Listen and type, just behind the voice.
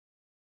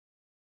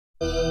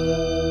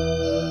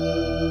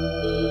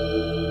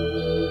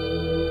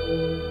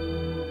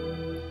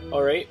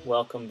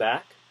welcome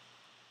back.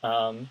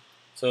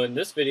 So in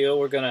this video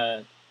we're going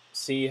to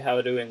see how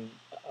to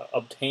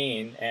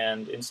obtain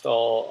and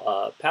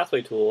install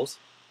Pathway Tools,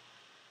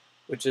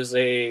 which is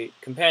a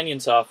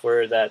companion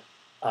software that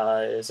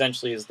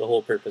essentially is the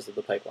whole purpose of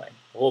the pipeline.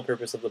 The whole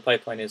purpose of the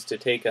pipeline is to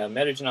take a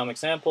metagenomic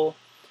sample,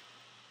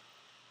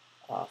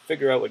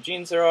 figure out what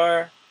genes there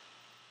are,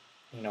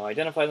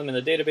 identify them in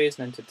the database,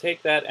 and then to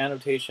take that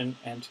annotation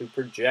and to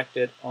project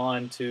it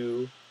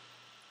onto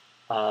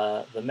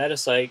the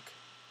MetaPsych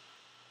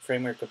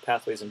framework of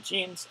pathways and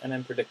genes, and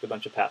then predict a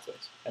bunch of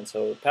pathways. And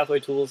so Pathway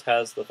Tools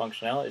has the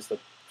functionality, is the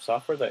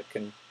software that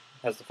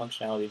has the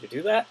functionality to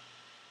do that.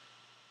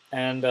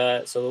 And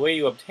so the way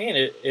you obtain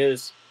it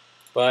is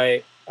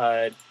by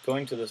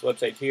going to this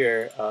website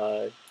here.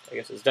 I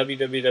guess it's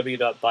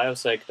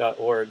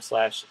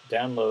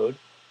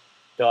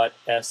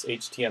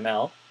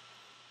www.biopsych.org/download.shtml.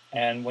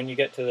 And when you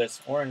get to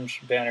this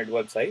orange bannered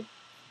website,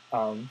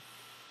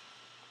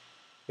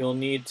 you'll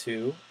need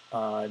to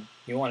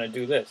you want to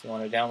do this. You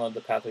want to download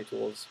the Pathway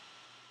Tools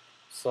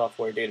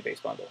software database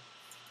bundle.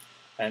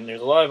 And there's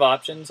a lot of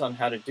options on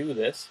how to do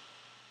this,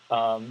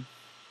 but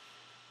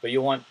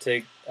you'll want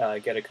to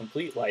get a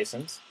complete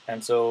license.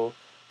 And so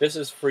this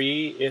is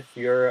free if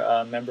you're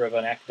a member of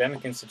an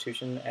academic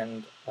institution,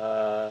 and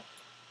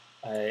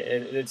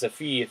it's a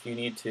fee if you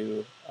need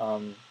to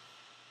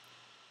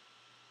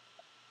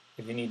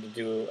if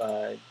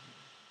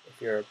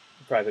you're a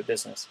private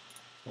business.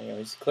 So,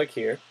 just click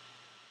here.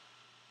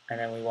 And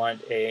then we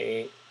want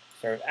a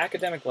sort of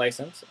academic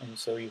license, and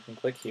so you can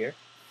click here.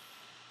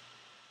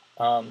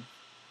 And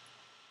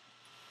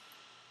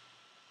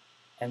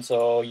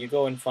so you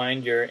go and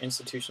find your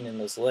institution in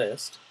this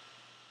list.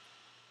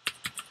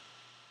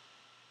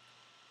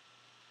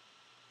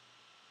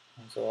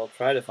 And so I'll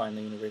try to find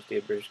the University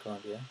of British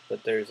Columbia,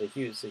 but there's a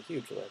huge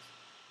list.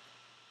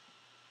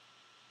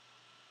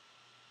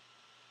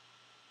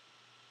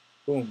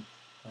 Boom!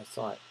 I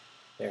saw it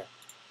there.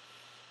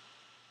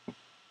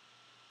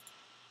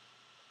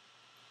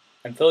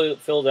 And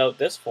filled out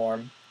this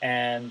form,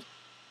 and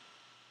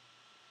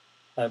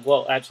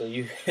well, actually,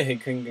 you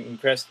can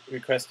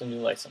request a new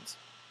license.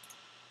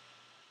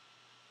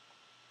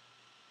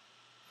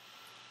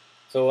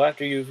 So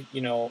after you've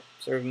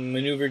sort of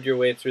maneuvered your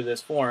way through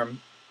this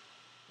form,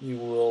 you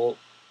will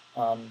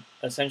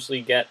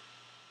essentially get.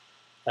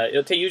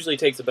 It usually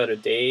takes about a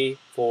day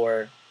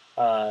for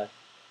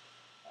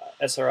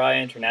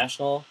SRI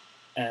International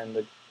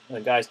and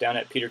the guys down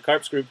at Peter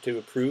Karp's group to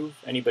approve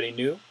anybody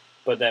new.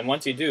 But then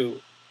once you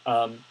do,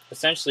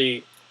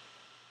 essentially,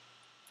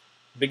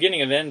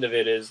 beginning and end of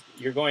it is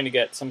you're going to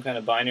get some kind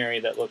of binary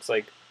that looks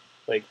like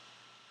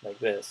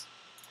this.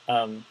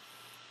 When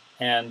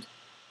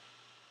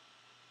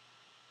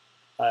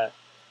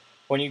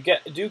you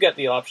do get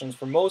the options,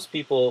 for most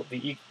people,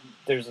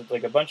 there's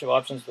like a bunch of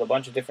options with a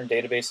bunch of different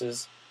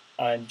databases.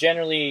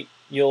 Generally,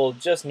 you'll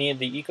just need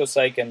the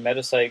EcoPsych and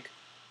MetaPsych,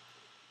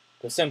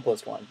 the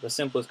simplest one, the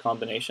simplest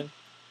combination.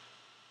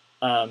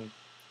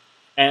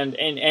 And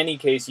in any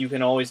case, you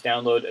can always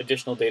download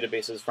additional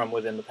databases from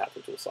within the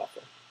Pathway Tools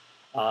software.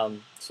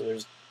 So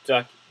there's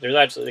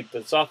actually,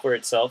 the software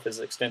itself is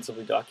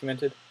extensively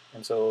documented,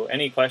 and so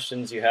any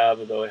questions you have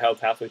about how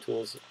Pathway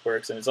Tools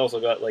works, and it's also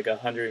got like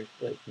hundreds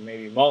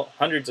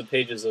of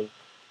pages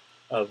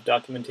of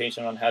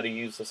documentation on how to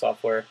use the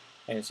software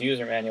and its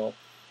user manual.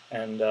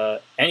 And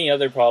any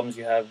other problems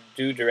you have,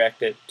 do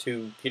direct it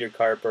to Peter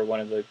Karp or one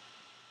of the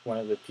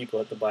people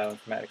at the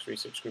Bioinformatics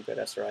Research Group at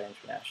SRI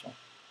International.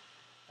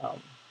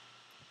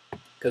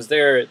 Because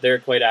they're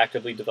quite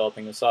actively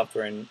developing the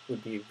software and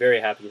would be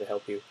very happy to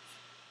help you.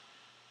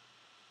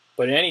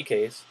 But in any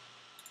case,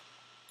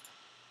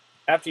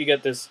 after you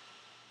get this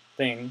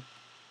thing,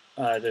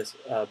 this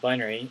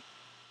binary,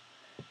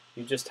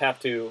 you just have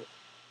to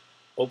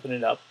open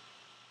it up.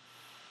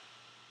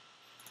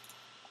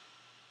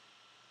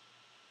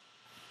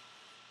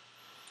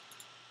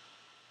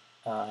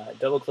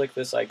 Double-click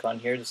this icon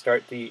here to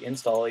start the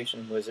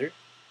installation wizard.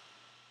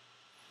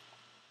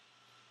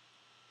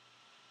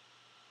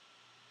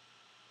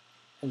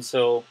 And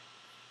so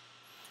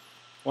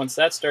once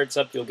that starts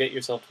up, you'll get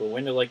yourself to a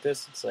window like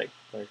this. It's like,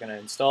 we're going to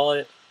install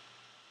it.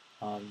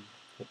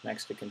 Click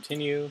next to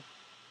continue.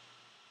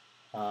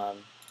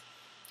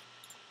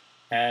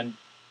 And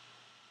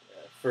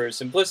for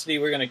simplicity,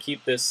 we're going to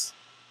keep this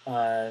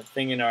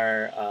thing in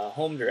our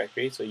home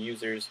directory. So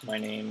users, my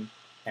name,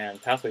 and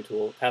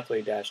pathway-tools.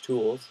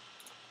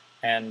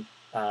 And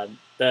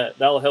that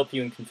will help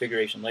you in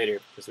configuration later,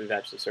 because we've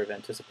actually sort of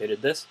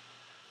anticipated this.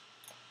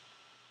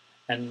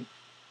 And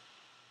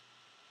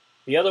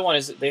the other one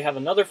is they have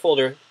another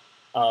folder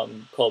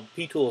called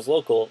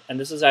ptools-local, and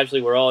this is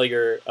actually where all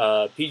your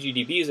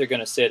PGDBs are going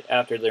to sit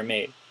after they're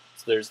made.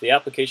 So there's the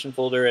application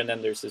folder, and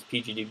then there's this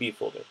PGDB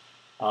folder.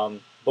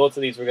 Both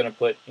of these we're going to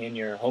put in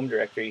your home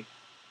directory.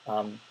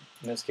 In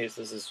this case,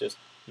 this is just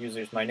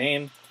users, my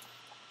name,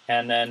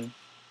 and then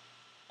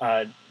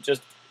but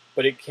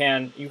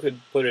you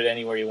could put it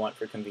anywhere you want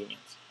for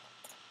convenience.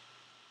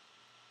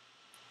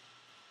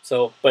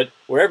 So, but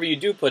wherever you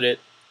do put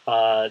it,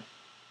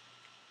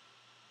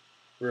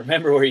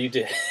 remember where you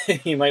did.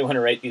 You might want to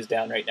write these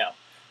down right now,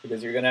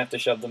 because you're going to have to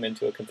shove them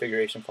into a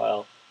configuration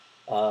file,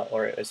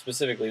 or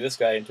specifically this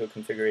guy into a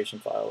configuration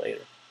file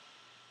later.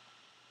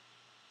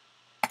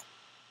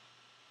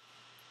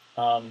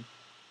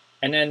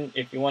 And then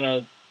if you want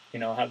to,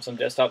 have some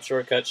desktop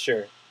shortcuts,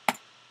 sure,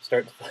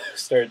 start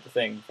the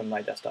thing from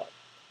my desktop.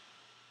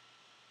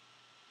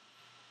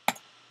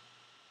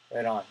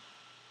 Right on.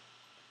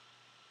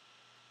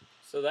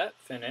 So that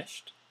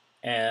finished,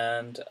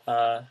 and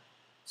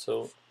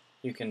so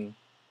we can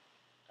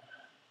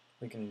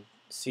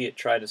see it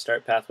try to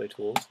start Pathway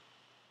Tools.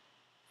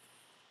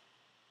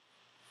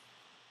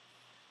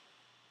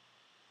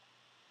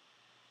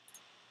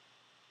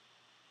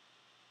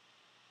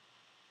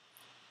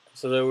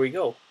 So there we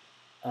go.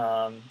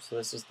 So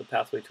this is the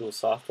Pathway Tools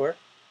software,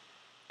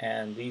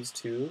 and these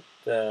two,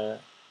 the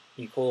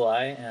E.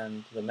 coli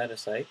and the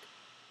metapsych,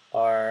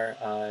 are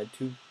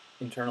two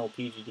internal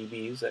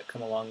PGDBs that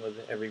come along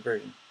with every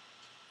version.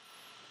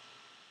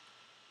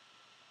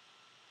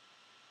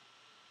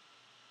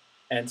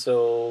 And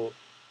so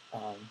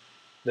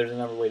there's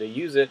another way to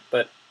use it,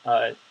 but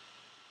at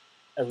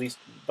least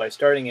by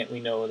starting it, we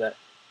know that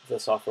the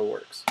software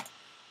works,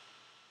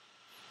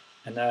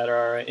 and that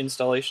our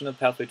installation of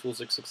Pathway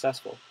Tools is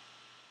successful.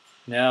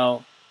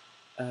 Now,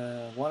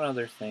 one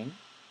other thing.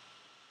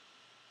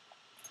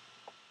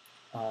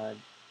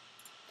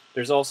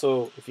 There's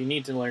also, if you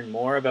need to learn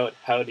more about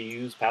how to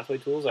use Pathway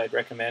Tools, I'd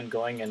recommend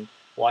going and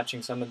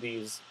watching some of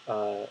these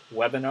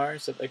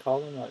webinars that they call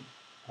them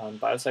on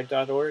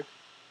biopsych.org,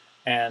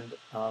 and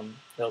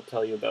they'll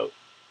tell you about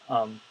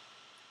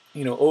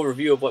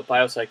overview of what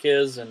biopsych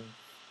is, and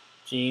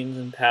genes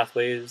and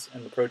pathways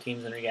and the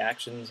proteins and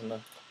reactions and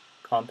the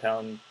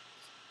compounds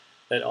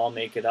that all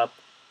make it up,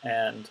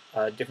 and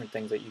different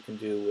things that you can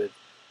do with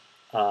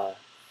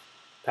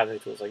Pathway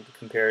Tools, like the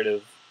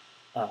comparative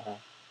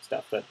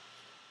stuff that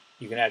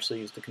you can actually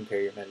use to compare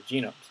your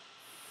metagenomes.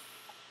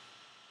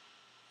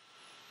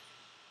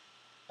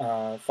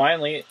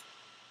 Finally,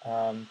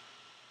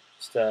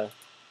 just a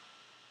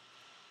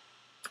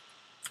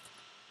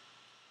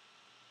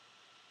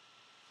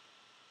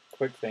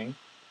quick thing.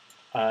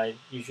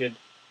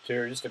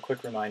 Just a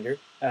quick reminder,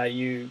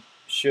 you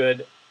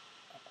should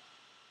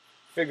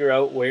figure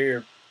out where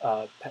your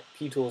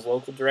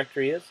ptools-local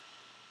directory is,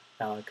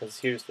 because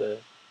here's the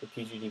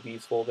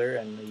PGDBs folder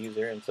and the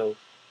user, and so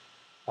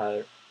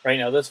right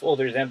now this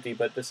folder is empty,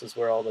 but this is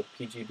where all the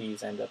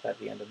PGDs end up at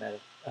the end of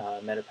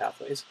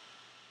MetaPathways.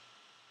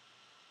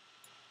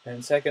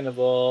 And second of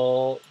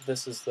all,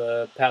 this is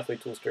the Pathway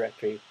Tools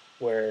directory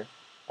where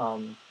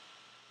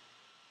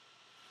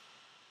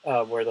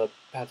the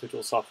Pathway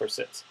Tools software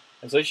sits.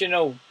 And so you should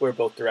know where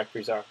both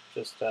directories are,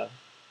 just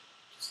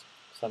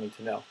something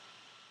to know.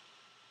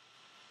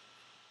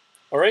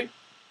 All right,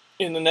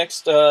 in the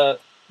next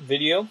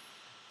video,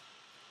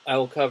 I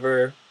will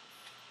cover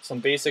some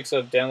basics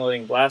of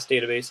downloading BLAST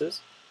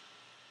databases,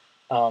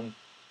 and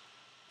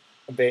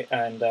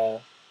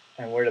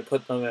where to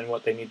put them and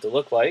what they need to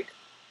look like,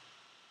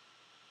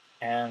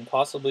 and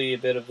possibly a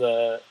bit of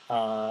the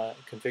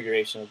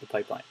configuration of the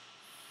pipeline.